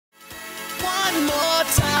one more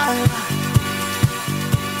time.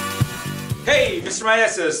 Hey, Mr.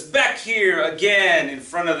 Maesa's back here again in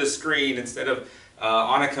front of the screen instead of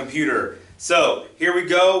on a computer. So here we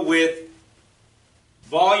go with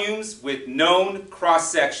volumes with known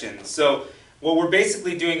cross sections. So what we're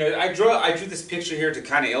basically doing, I drew this picture here to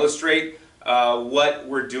kind of illustrate what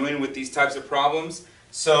we're doing with these types of problems.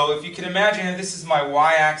 So if you can imagine, this is my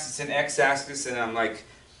y-axis and x-axis, and I'm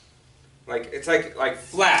it's like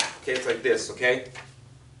flat. Okay, it's like this. Okay.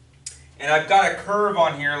 And I've got a curve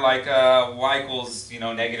on here like y equals,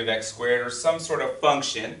 negative x squared or some sort of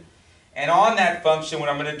function. And on that function, what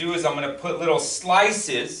I'm going to do is I'm going to put little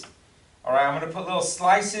slices. All right, I'm going to put little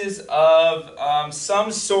slices of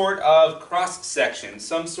some sort of cross section,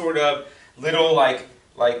 some sort of little like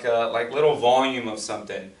little volume of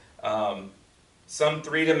something, some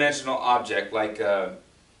three-dimensional object. Like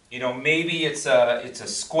maybe it's a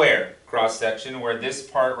square cross section where this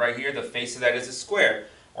part right here, the face of that is a square.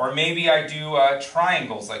 Or maybe I do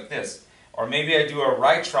triangles like this. Or maybe I do a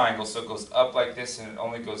right triangle so it goes up like this and it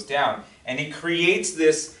only goes down. And it creates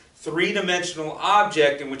this three-dimensional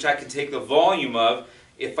object in which I can take the volume of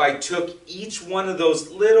if I took each one of those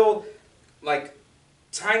little, like,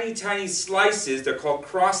 tiny slices. They're called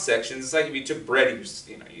cross sections. It's like if you took bread and you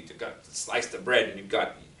sliced the bread, and you've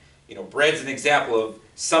got, bread's an example of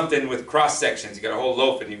something with cross sections. You got a whole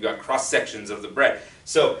loaf and you've got cross sections of the bread.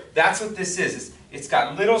 So that's what this is. It's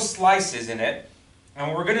got little slices in it, and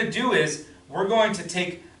what we're going to do is we're going to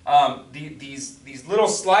take these little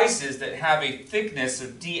slices that have a thickness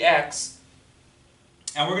of dx,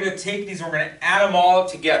 and we're going to take these and we're going to add them all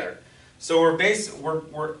together. So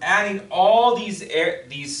we're adding all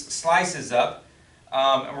these slices up,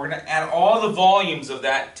 and we're going to add all the volumes of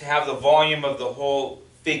that to have the volume of the whole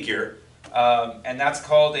figure. And that's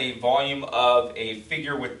called a volume of a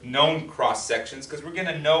figure with known cross sections, because we're going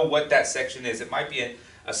to know what that section is. It might be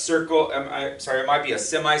a circle. It might be a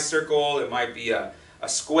semicircle. It might be a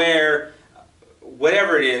square.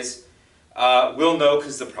 Whatever it is, we'll know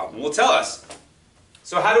because the problem will tell us.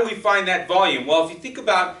 So how do we find that volume? Well, if you think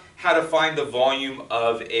about how to find the volume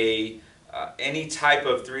of any type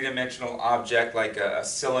of three-dimensional object, like a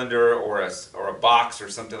cylinder or a box or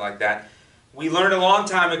something like that. We learned a long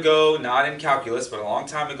time ago, not in calculus, but a long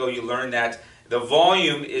time ago, you learned that the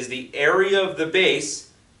volume is the area of the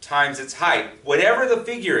base times its height, whatever the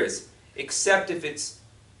figure is, except if it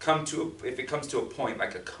comes to a point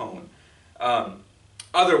like a cone.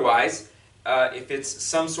 Otherwise, if it's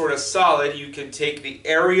some sort of solid, you can take the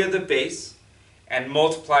area of the base and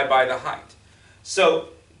multiply by the height. So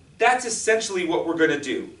that's essentially what we're going to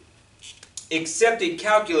do. Except in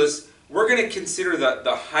calculus, we're going to consider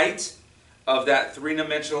the height of that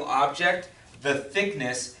three-dimensional object, the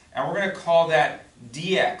thickness, and we're going to call that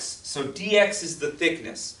dx. So dx is the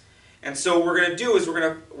thickness. And so what we're going to do is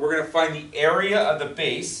we're going to find the area of the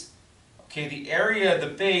base. Okay, the area of the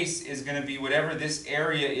base is going to be whatever this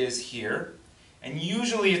area is here. And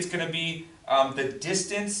usually it's going to be the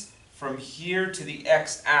distance from here to the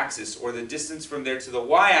x-axis, or the distance from there to the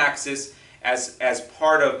y-axis as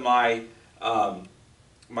part of my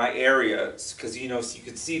my area, because so you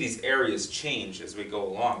can see these areas change as we go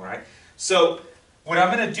along, right? So what I'm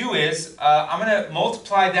going to do is I'm going to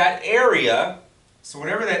multiply that area. So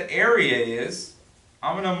whatever that area is,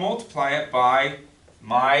 I'm going to multiply it by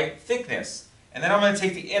my thickness. And then I'm going to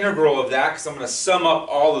take the integral of that, because I'm going to sum up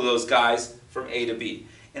all of those guys from A to B.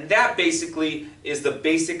 And that basically is the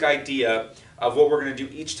basic idea of what we're going to do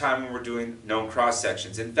each time when we're doing known cross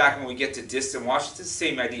sections. In fact, when we get to distance, watch, it's the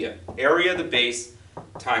same idea. Area of the base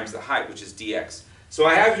times the height, which is dx. So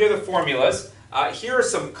I have here the formulas. Here are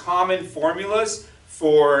some common formulas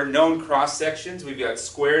for known cross sections. We've got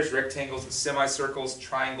squares, rectangles, semicircles,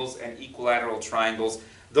 triangles, and equilateral triangles.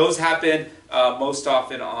 Those happen most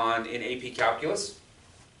often in AP Calculus.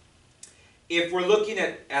 If we're looking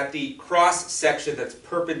at the cross section that's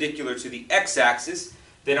perpendicular to the x-axis,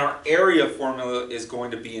 then our area formula is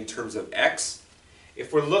going to be in terms of x.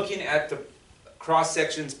 If we're looking at the cross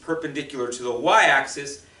sections perpendicular to the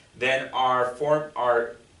y-axis, then our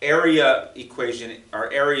area equation,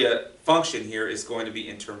 our area function here is going to be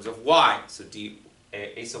in terms of y. So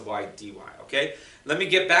a sub y dy. Okay? Let me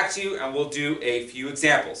get back to you and we'll do a few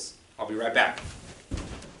examples. I'll be right back.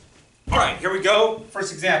 Alright, here we go.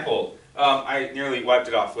 First example. I nearly wiped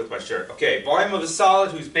it off with my shirt. Okay, volume of a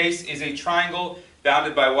solid whose base is a triangle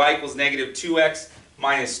bounded by y equals negative 2x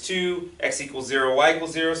minus 2, x equals 0, y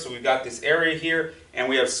equals 0. So we've got this area here, and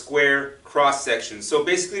we have square cross sections. So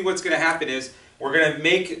basically what's going to happen is we're going to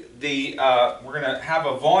make we're going to have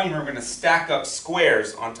a volume, we're going to stack up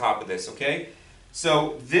squares on top of this, okay?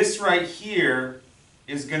 So this right here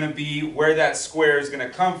is going to be where that square is going to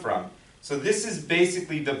come from. So this is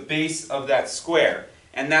basically the base of that square.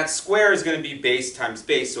 And that square is going to be base times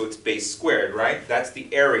base, so it's base squared, right? That's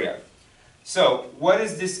the area. So what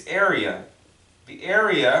is this area? The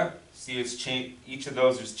area, see it's each of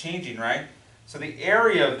those is changing, right? So the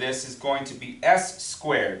area of this is going to be s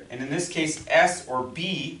squared. And in this case, s or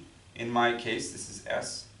b, in my case, this is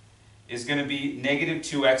s, is going to be negative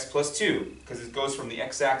 2x plus 2, because it goes from the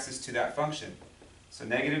x-axis to that function. So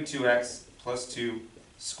negative 2x plus 2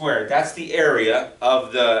 squared. That's the area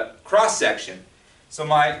of the cross-section. So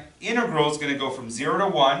my integral is going to go from 0 to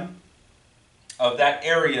 1 of that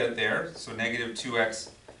area there, so negative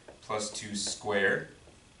 2x plus 2 squared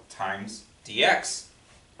times dx.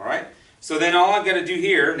 All right? So then all I've got to do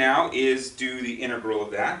here now is do the integral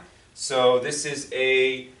of that. So this is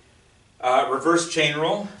a reverse chain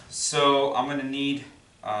rule. So I'm going to need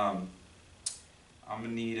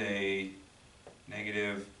a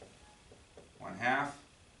negative 1/2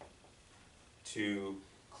 to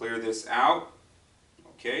clear this out.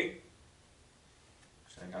 Okay.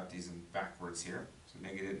 Actually, I got these in backwards here. So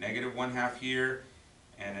negative 1/2 here,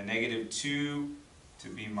 and a negative 2 to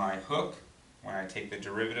be my hook when I take the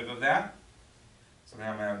derivative of that. So then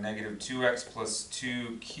I'm going to have negative 2x plus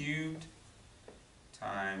 2 cubed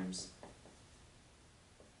times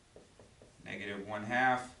negative 1/2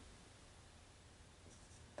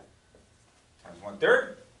 times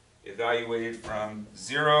 1/3, evaluated from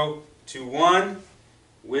 0 to 1,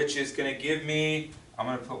 which is going to give me, I'm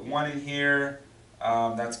going to put 1 in here,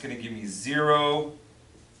 that's going to give me 0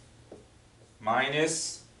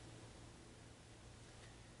 minus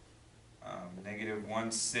negative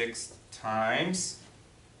 1/6 times,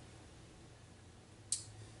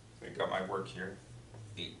 so I got my work here,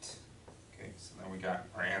 8. Okay, so then we got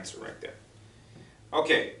our answer right there.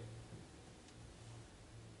 Okay.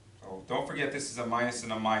 So don't forget this is a minus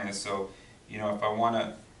and a minus. So you know if I want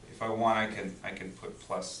I can put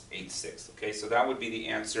plus 8/6. Okay, so that would be the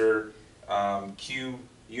answer.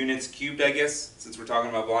 Units cubed, I guess, since we're talking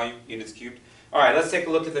about volume, units cubed. All right, let's take a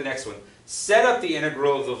look at the next one. Set up the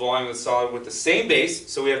integral of the volume of the solid with the same base.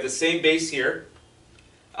 So we have the same base here.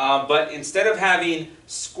 But instead of having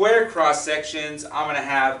square cross sections, I'm going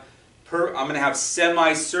to have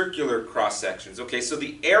semicircular cross sections. Okay, so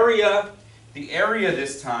the area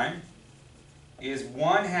this time is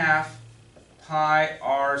 1/2 pi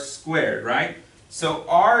r squared, right? So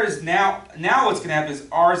r is now what's going to happen is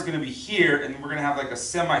r is going to be here, and we're going to have like a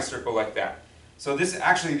semicircle like that. So this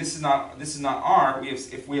is not r.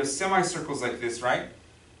 If we have semicircles like this, right?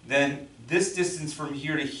 Then this distance from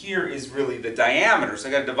here to here is really the diameter. So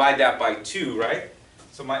I got to divide that by 2, right?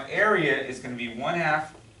 So my area is going to be 1/2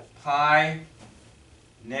 pi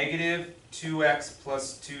negative 2x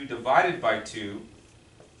plus 2 divided by 2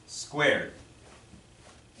 squared.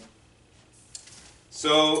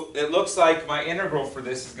 So it looks like my integral for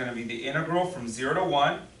this is going to be the integral from 0 to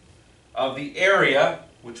 1 of the area,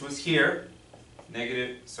 which was here,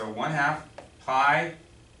 so 1/2 pi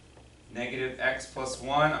negative x plus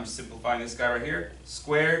 1, I'm simplifying this guy right here,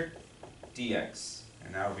 squared dx.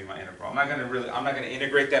 And that will be my integral. I'm not going to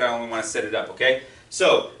integrate that, I only want to set it up, okay?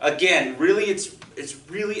 So again, really it's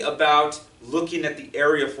really about looking at the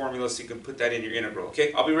area formula so you can put that in your integral,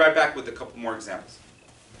 okay? I'll be right back with a couple more examples.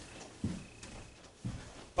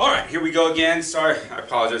 Alright, here we go again. Sorry, I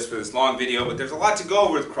apologize for this long video, but there's a lot to go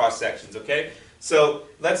over with cross sections, okay? So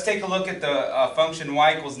let's take a look at the function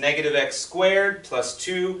y equals negative x squared plus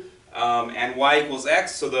 2 and y equals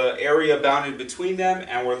x, so the area bounded between them,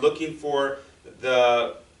 and we're looking for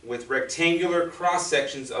with rectangular cross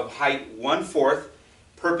sections of height 1/4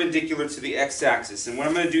 perpendicular to the x-axis. And what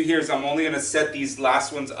I'm going to do here is I'm only going to set these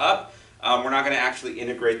last ones up. We're not going to actually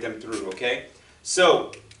integrate them through, okay?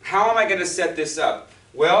 So how am I going to set this up?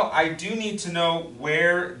 Well, I do need to know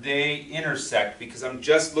where they intersect because I'm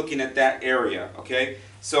just looking at that area, okay?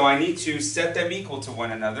 So I need to set them equal to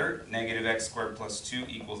one another. Negative x squared plus 2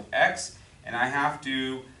 equals x. And I have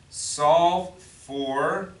to solve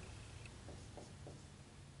for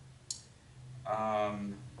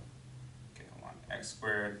x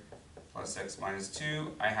squared plus x minus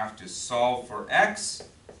 2. I have to solve for x.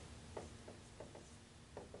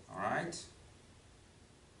 All right.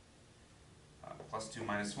 Plus 2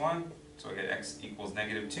 minus 1. So I get x equals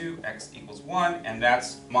negative 2, x equals 1, and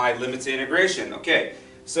that's my limit to integration. Okay,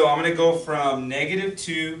 so I'm going to go from negative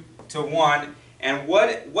 2 to 1, and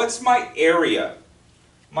what's my area?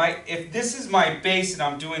 If this is my base and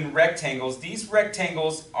I'm doing rectangles, these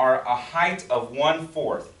rectangles are a height of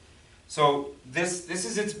 1/4. So this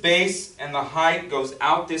is its base, and the height goes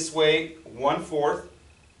out this way 1/4.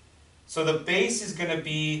 So the base is going to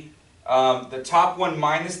be the top one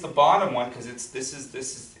minus the bottom one, because this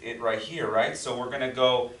is it right here, right? So we're going to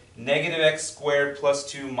go negative x squared plus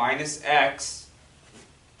 2 minus x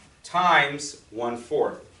times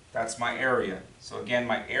 1/4. That's my area. So again,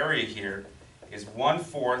 my area here is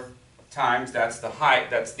 1/4 times, that's the height,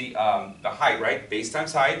 that's the height, right? Base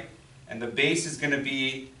times height. And the base is going to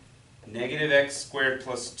be negative x squared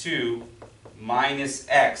plus 2 minus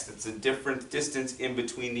x. That's a different distance in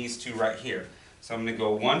between these two right here. So I'm going to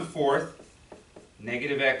go 1/4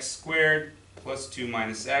 negative x squared plus 2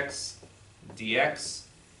 minus x dx.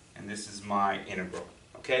 And this is my integral.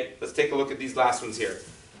 Okay, let's take a look at these last ones here.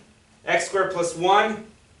 X squared plus 1,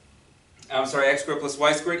 x squared plus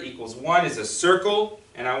y squared equals 1 is a circle.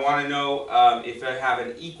 And I want to know if I have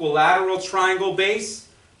an equilateral triangle base,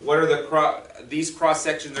 what are these cross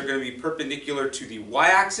sections are going to be perpendicular to the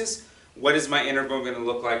y-axis. What is my integral going to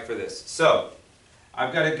look like for this? So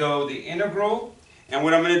I've got to go the integral, and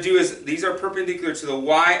what I'm going to do is these are perpendicular to the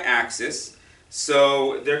y-axis.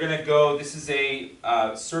 So they're going to go, this is a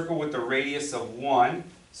circle with a radius of 1.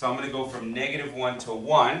 So I'm going to go from -1 to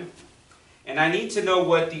 1. And I need to know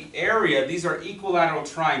what the area, these are equilateral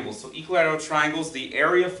triangles. So equilateral triangles, the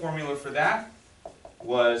area formula for that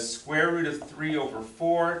was square root of 3 over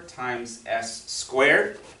 4 times s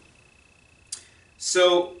squared.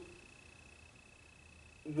 So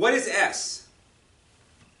what is s?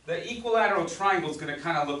 The equilateral triangle is going to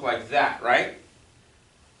kind of look like that, right?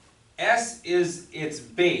 S is its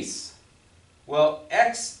base. Well,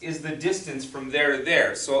 x is the distance from there to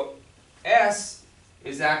there. So s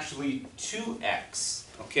is actually 2x,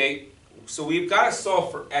 okay? So we've got to solve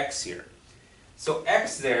for x here. So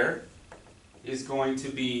x there is going to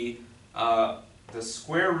be the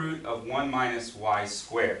square root of 1 minus y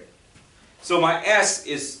squared. So my s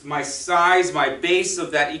is my size, my base of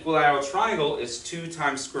that equilateral triangle is 2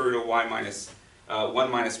 times square root of 1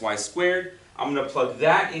 minus y squared. I'm going to plug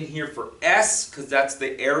that in here for s, because that's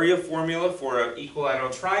the area formula for an equilateral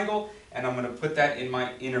triangle, and I'm going to put that in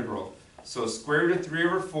my integral. So square root of 3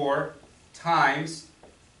 over 4 times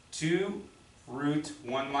 2 root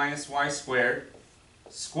 1 minus y squared,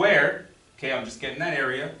 squared, okay, I'm just getting that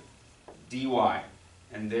area, dy.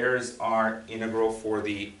 And there's our integral for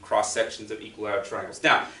the cross sections of equilateral triangles.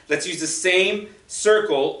 Now, let's use the same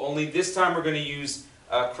circle, only this time we're going to use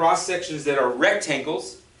cross sections that are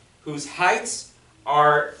rectangles, whose heights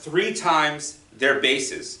are 3 times their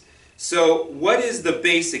bases. So what is the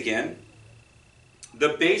base again? The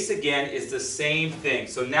base again is the same thing.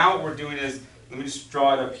 So now what we're doing is, let me just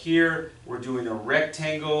draw it up here. We're doing a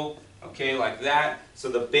rectangle, okay, like that. So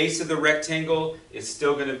the base of the rectangle is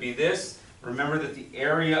still going to be this. Remember that the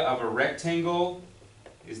area of a rectangle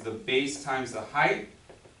is the base times the height.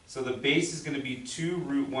 So the base is going to be 2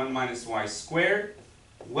 root 1 minus y squared.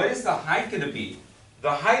 What is the height going to be?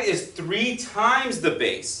 The height is 3 times the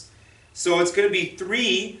base. So it's going to be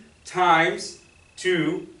 3 times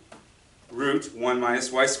 2 root 1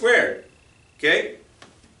 minus y squared. Okay?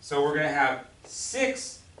 So we're going to have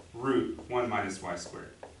 6 root 1 minus y squared.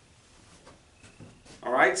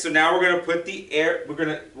 All right? So now we're going to put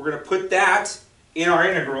we're going to put that in our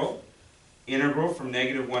integral. Integral from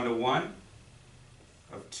 -1 to 1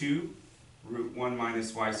 of 2 root 1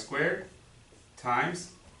 minus y squared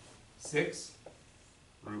times 6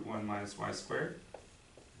 root 1 minus y squared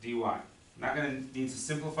dy. I'm not going to need to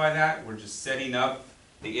simplify that. We're just setting up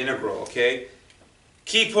the integral, okay?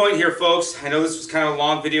 Key point here, folks. I know this was kind of a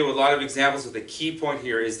long video with a lot of examples, but the key point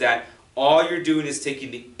here is that all you're doing is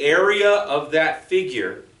taking the area of that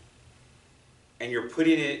figure and you're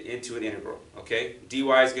putting it into an integral, okay? dy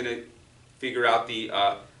is going to figure out the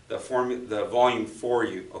volume for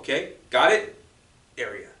you, okay? Got it?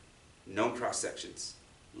 Area. Known cross sections.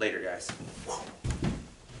 Later, guys.